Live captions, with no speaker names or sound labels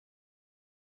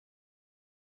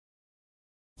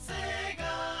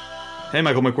Hey,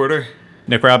 Michael McWhertor.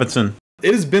 Nick Robinson.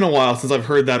 It has been a while since I've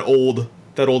heard that old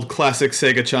classic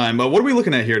Sega chime. What are we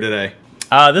looking at here today?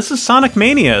 This is Sonic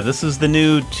Mania. This is the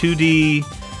new 2D,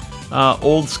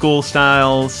 old school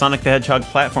style Sonic the Hedgehog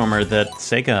platformer that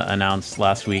Sega announced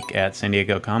last week at San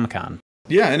Diego Comic-Con.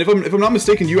 Yeah, and if I'm not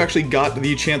mistaken, you actually got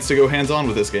the chance to go hands-on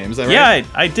with this game. Is that right?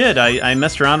 Yeah, I did. I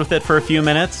messed around with it for a few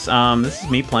minutes. This is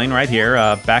me playing right here,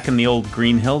 back in the old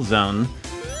Green Hill Zone.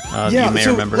 You may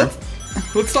remember.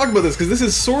 Let's talk about this, because this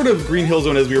is sort of Green Hill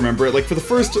Zone as we remember it. Like, for the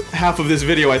first half of this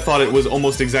video, I thought it was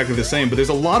almost exactly the same, but there's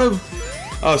a lot of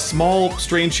small,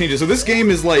 strange changes. So this game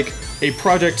is like a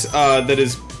project that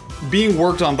is being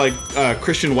worked on by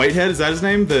Christian Whitehead. Is that his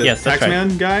name? The Taxman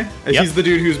right. guy? Yep. He's the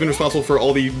dude who's been responsible for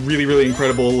all the really, really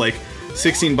incredible, like,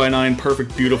 16:9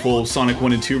 perfect, beautiful Sonic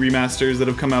 1 and 2 remasters that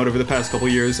have come out over the past couple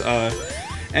years.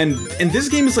 And this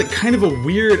game is like kind of a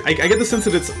weird. I get the sense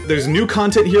that there's new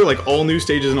content here, like all new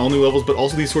stages and all new levels, but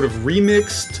also these sort of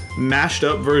remixed, mashed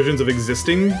up versions of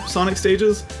existing Sonic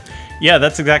stages. Yeah,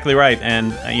 that's exactly right.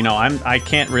 And you know, I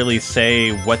can't really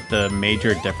say what the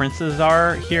major differences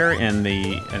are here in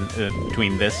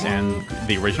between this and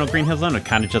the original Green Hill Zone. It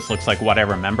kind of just looks like what I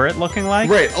remember it looking like.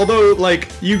 Right. Although, like,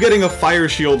 you getting a fire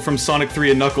shield from Sonic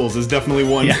 3 and Knuckles is definitely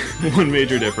one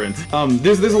major difference.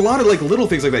 There's a lot of like little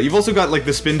things like that. You've also got like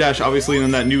the spin dash, obviously, and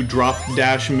then that new drop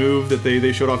dash move that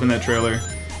they showed off in that trailer.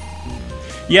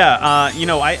 Yeah, you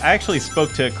know, I actually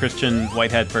spoke to Christian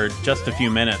Whitehead for just a few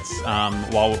minutes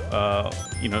while,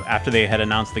 you know, after they had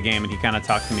announced the game, and he kind of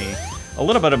talked to me a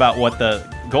little bit about what the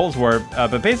goals were.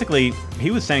 But basically,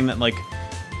 he was saying that, like,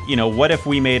 you know, what if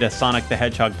we made a Sonic the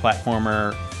Hedgehog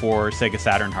platformer for Sega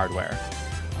Saturn hardware?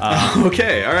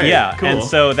 Okay, all right, yeah, cool. And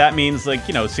so that means, like,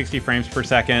 you know, 60 frames per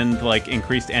second, like,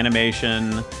 increased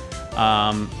animation.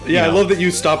 I love that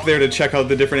you stopped there to check out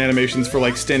the different animations for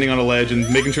like standing on a ledge and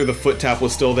making sure the foot tap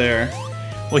was still there.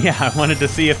 Well, yeah, I wanted to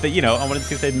see if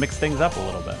they'd mix things up a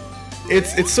little bit.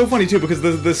 It's so funny too, because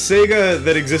the Sega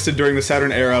that existed during the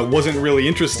Saturn era wasn't really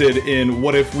interested in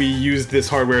what if we used this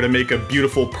hardware to make a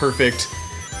beautiful, perfect,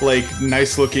 like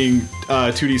nice looking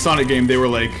 2D Sonic game. They were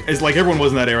like, as like everyone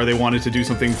was in that era, they wanted to do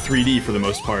something 3D for the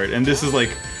most part, and this is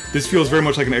like. This feels very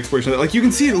much like an exploration of that. Like, you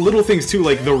can see little things, too,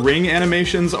 like the ring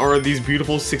animations are these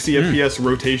beautiful 60 FPS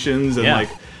rotations, and like...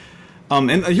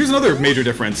 and here's another major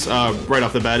difference, right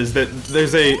off the bat, is that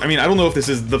there's I mean, I don't know if this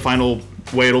is the final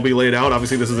way it'll be laid out.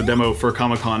 Obviously, this is a demo for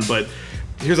Comic-Con, but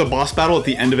here's a boss battle at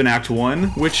the end of an Act 1,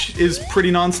 which is pretty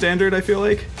non-standard, I feel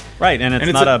like. Right, and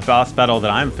it's not a boss battle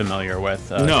that I'm familiar with.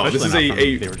 No, this is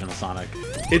the original Sonic.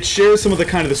 It shares some of the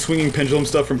kind of the swinging pendulum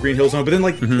stuff from Green Hill Zone, but then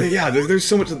like, yeah, there's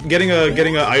so much. Getting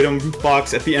a item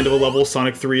box at the end of a level,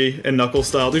 Sonic 3 and Knuckles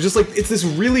style. There's just like, it's this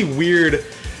really weird,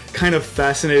 kind of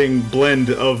fascinating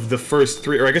blend of the first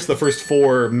three, or I guess the first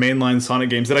four mainline Sonic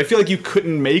games that I feel like you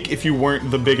couldn't make if you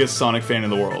weren't the biggest Sonic fan in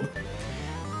the world.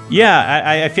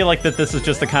 Yeah, I feel like that this is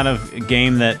just the kind of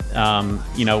game that,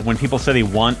 you know, when people say they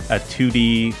want a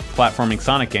 2D platforming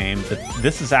Sonic game, that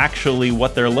this is actually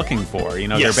what they're looking for. You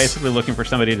know, They're basically looking for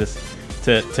somebody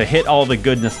to hit all the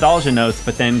good nostalgia notes,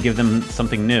 but then give them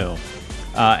something new.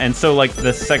 And so, like,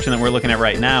 this section that we're looking at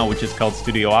right now, which is called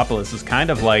Studiopolis, is kind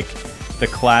of like the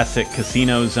classic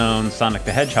Casino Zone Sonic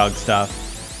the Hedgehog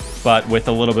stuff, but with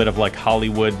a little bit of, like,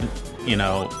 Hollywood, you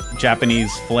know,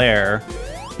 Japanese flair.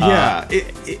 Yeah,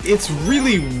 it's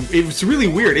really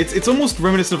weird. It's almost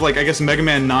reminiscent of, like, I guess Mega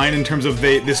Man 9 in terms of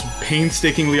this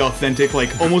painstakingly authentic,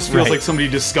 like, almost feels like somebody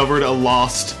discovered a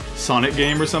lost Sonic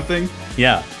game or something.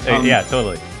 Yeah, yeah,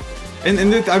 totally.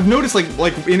 And I've noticed,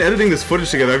 like in editing this footage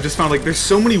together, I've just found, like, there's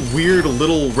so many weird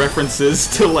little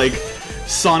references to, like,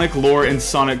 Sonic lore and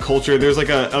Sonic culture. There's, like,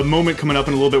 a moment coming up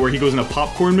in a little bit where he goes in a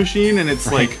popcorn machine, and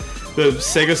it's, like... the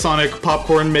Sega Sonic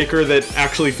popcorn maker that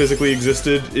actually physically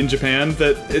existed in Japan.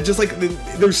 That it just like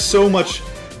there's so much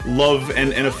love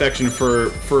and affection for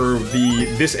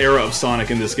this era of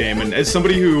Sonic in this game. And as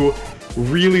somebody who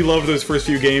really loved those first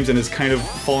few games and has kind of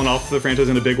fallen off the franchise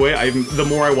in a big way, the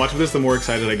more I watch this, the more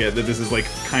excited I get that this is like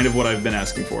kind of what I've been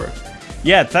asking for.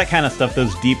 Yeah, it's that kind of stuff,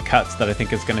 those deep cuts, that I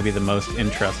think is going to be the most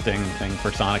interesting thing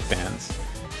for Sonic fans.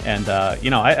 And,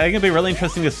 you know, I think it'll be really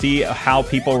interesting to see how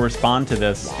people respond to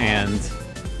this. And,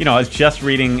 you know, I was just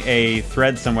reading a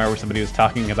thread somewhere where somebody was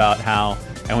talking about how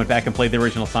I went back and played the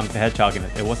original Sonic the Hedgehog, and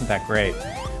it wasn't that great.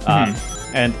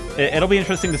 And it'll be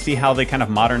interesting to see how they kind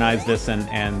of modernize this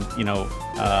and you know,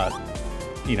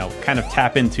 kind of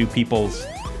tap into people's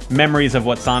memories of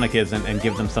what Sonic is and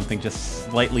give them something just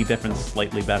slightly different,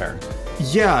 slightly better.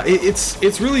 Yeah,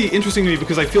 it's really interesting to me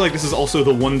because I feel like this is also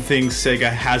the one thing Sega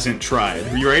hasn't tried,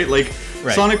 right? Like,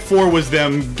 Right. Sonic 4 was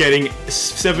them getting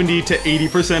 70 to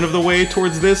 80% of the way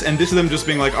towards this, and this is them just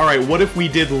being like, all right, what if we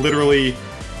did literally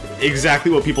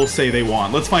exactly what people say they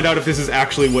want? Let's find out if this is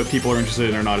actually what people are interested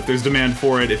in or not, if there's demand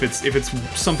for it, if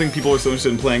it's something people are so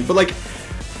interested in playing. But like,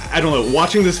 I don't know,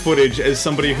 watching this footage as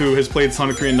somebody who has played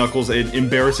Sonic 3 and Knuckles an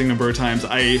embarrassing number of times,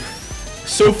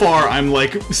 so far I'm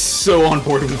like so on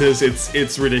board with this.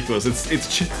 It's ridiculous.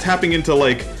 It's tapping into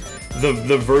like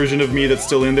the version of me that's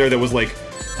still in there that was like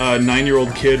a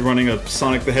 9-year-old kid running a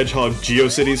Sonic the Hedgehog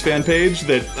GeoCities fan page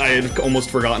that I had almost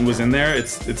forgotten was in there.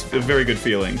 It's a very good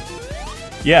feeling.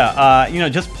 Yeah, you know,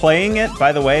 just playing it,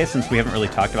 by the way, since we haven't really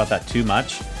talked about that too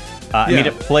much, I mean,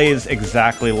 it plays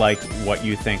exactly like what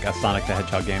you think a Sonic the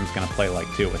Hedgehog game is going to play like,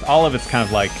 too, with all of its kind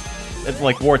of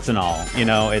like warts and all, you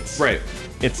know?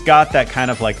 It's got that kind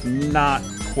of like not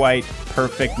quite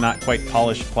perfect, not quite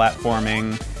polished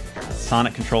platforming.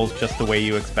 Sonic controls just the way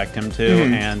you expect him to,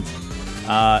 and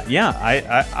yeah,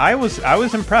 I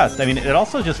was impressed. I mean, it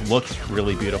also just looks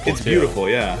really beautiful. It's beautiful,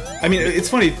 yeah. I mean, it's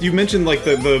funny, you mentioned like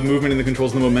the movement and the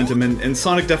controls and the momentum, and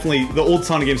Sonic definitely, the old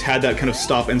Sonic games had that kind of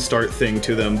stop and start thing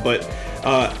to them, but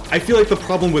I feel like the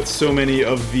problem with so many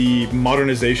of the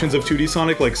modernizations of 2D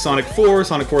Sonic, like Sonic 4,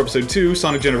 Sonic 4 Episode 2,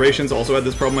 Sonic Generations also had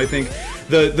this problem, I think.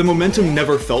 The momentum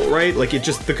never felt right, like it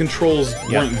just, the controls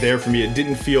weren't there for me. It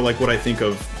didn't feel like what I think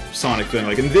of Sonic then.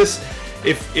 Like, in this,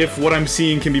 if what I'm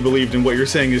seeing can be believed and what you're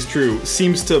saying is true,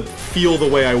 seems to feel the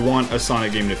way I want a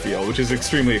Sonic game to feel, which is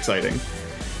extremely exciting.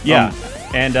 Yeah,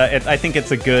 and I think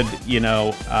it's a good, you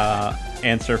know,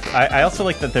 answer. I also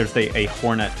like that there's a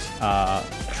Hornet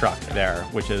truck there,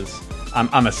 which is,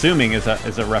 I'm assuming is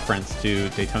a reference to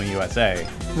Daytona USA.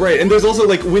 Right, and there's also,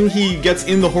 like, when he gets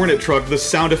in the Hornet truck, the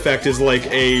sound effect is like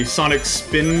a Sonic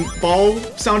spin ball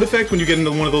sound effect when you get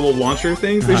into one of the little launcher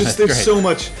things. There's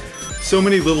so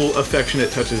many little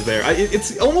affectionate touches there.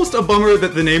 It's almost a bummer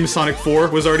that the name Sonic 4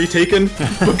 was already taken,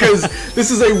 because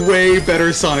this is a way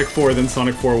better Sonic 4 than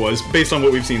Sonic 4 was, based on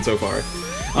what we've seen so far.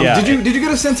 Did you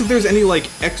get a sense if there's any like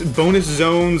bonus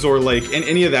zones or like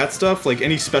any of that stuff, like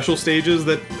any special stages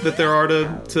that there are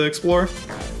to explore?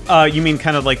 You mean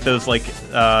kind of like those like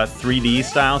 3D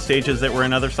style stages that were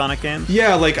in other Sonic games?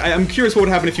 Yeah, like I'm curious what would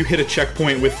happen if you hit a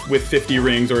checkpoint with 50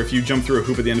 rings, or if you jump through a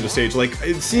hoop at the end of the stage. Like,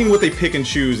 seeing what they pick and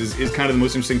choose is kind of the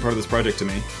most interesting part of this project to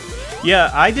me. Yeah,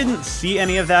 I didn't see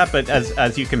any of that, but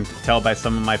as you can tell by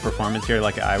some of my performance here,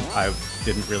 like I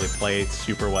didn't really play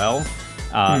super well.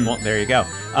 Well, there you go.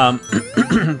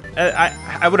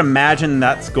 I would imagine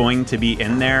that's going to be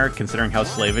in there, considering how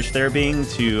slavish they're being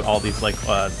to all these like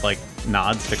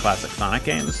nods to classic Sonic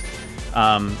games.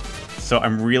 So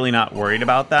I'm really not worried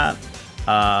about that.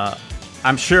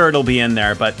 I'm sure it'll be in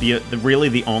there, but really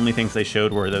the only things they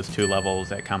showed were those 2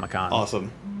 levels at Comic-Con.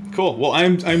 Awesome. Cool. Well,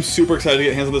 I'm super excited to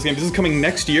get hands on this game. This is coming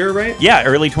next year, right? Yeah,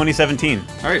 early 2017.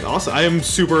 All right, awesome. I am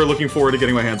super looking forward to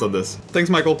getting my hands on this. Thanks,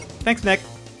 Michael. Thanks, Nick.